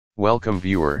Welcome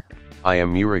viewer, I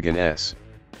am Murugan S.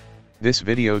 This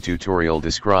video tutorial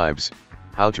describes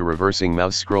how to reversing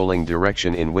mouse scrolling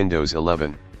direction in Windows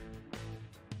 11.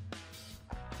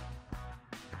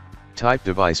 Type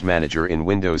Device Manager in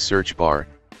Windows search bar,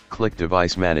 click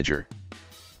Device Manager.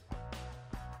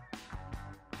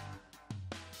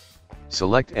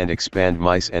 Select and expand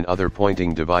mice and other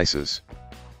pointing devices.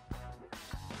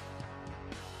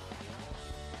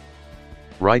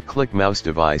 Right-click mouse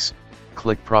device,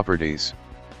 click Properties.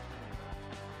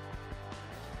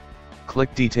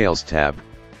 Click Details tab,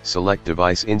 select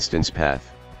Device Instance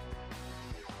Path.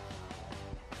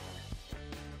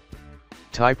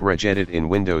 Type regedit in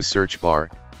Windows search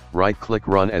bar, right-click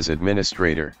Run as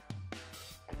Administrator.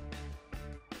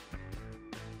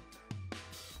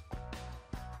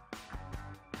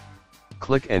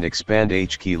 Click and expand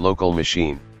HKey Local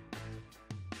Machine.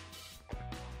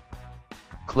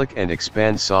 Click and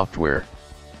expand Software.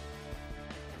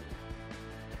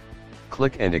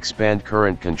 Click and expand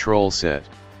Current Control Set.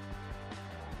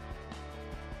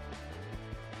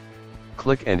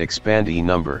 Click and expand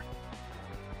eNumber.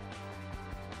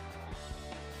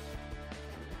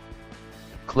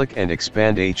 Click and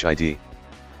expand HID.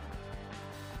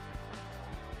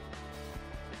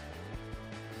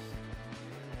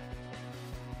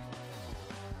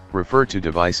 Refer to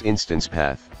Device Instance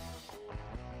Path.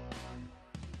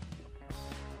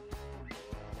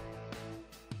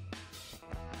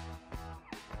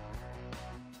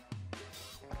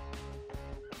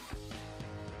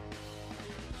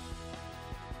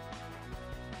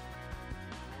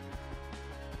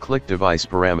 Click Device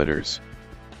Parameters.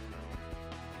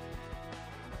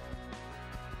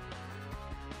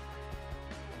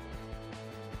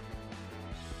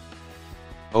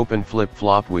 Open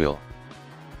Flip-Flop Wheel.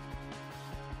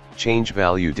 Change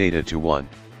value data to 1.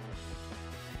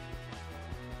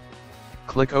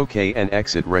 Click OK and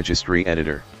exit Registry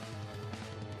Editor.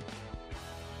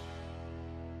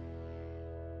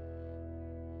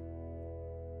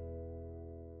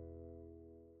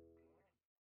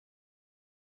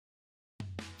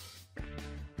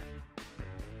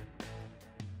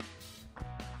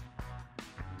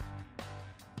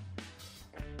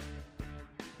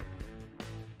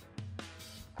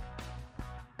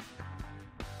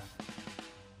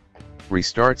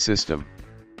 Restart system.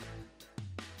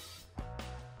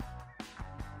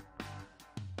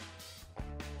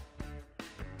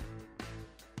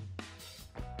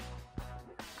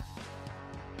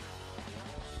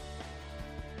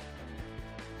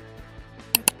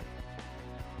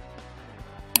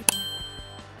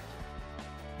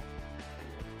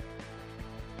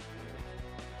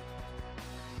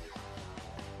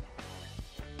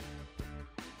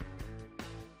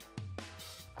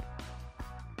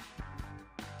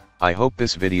 I hope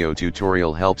this video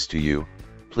tutorial helps to you.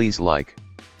 Please like,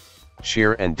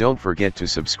 share and don't forget to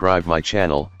subscribe my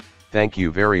channel. Thank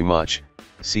you very much.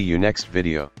 See you next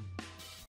video.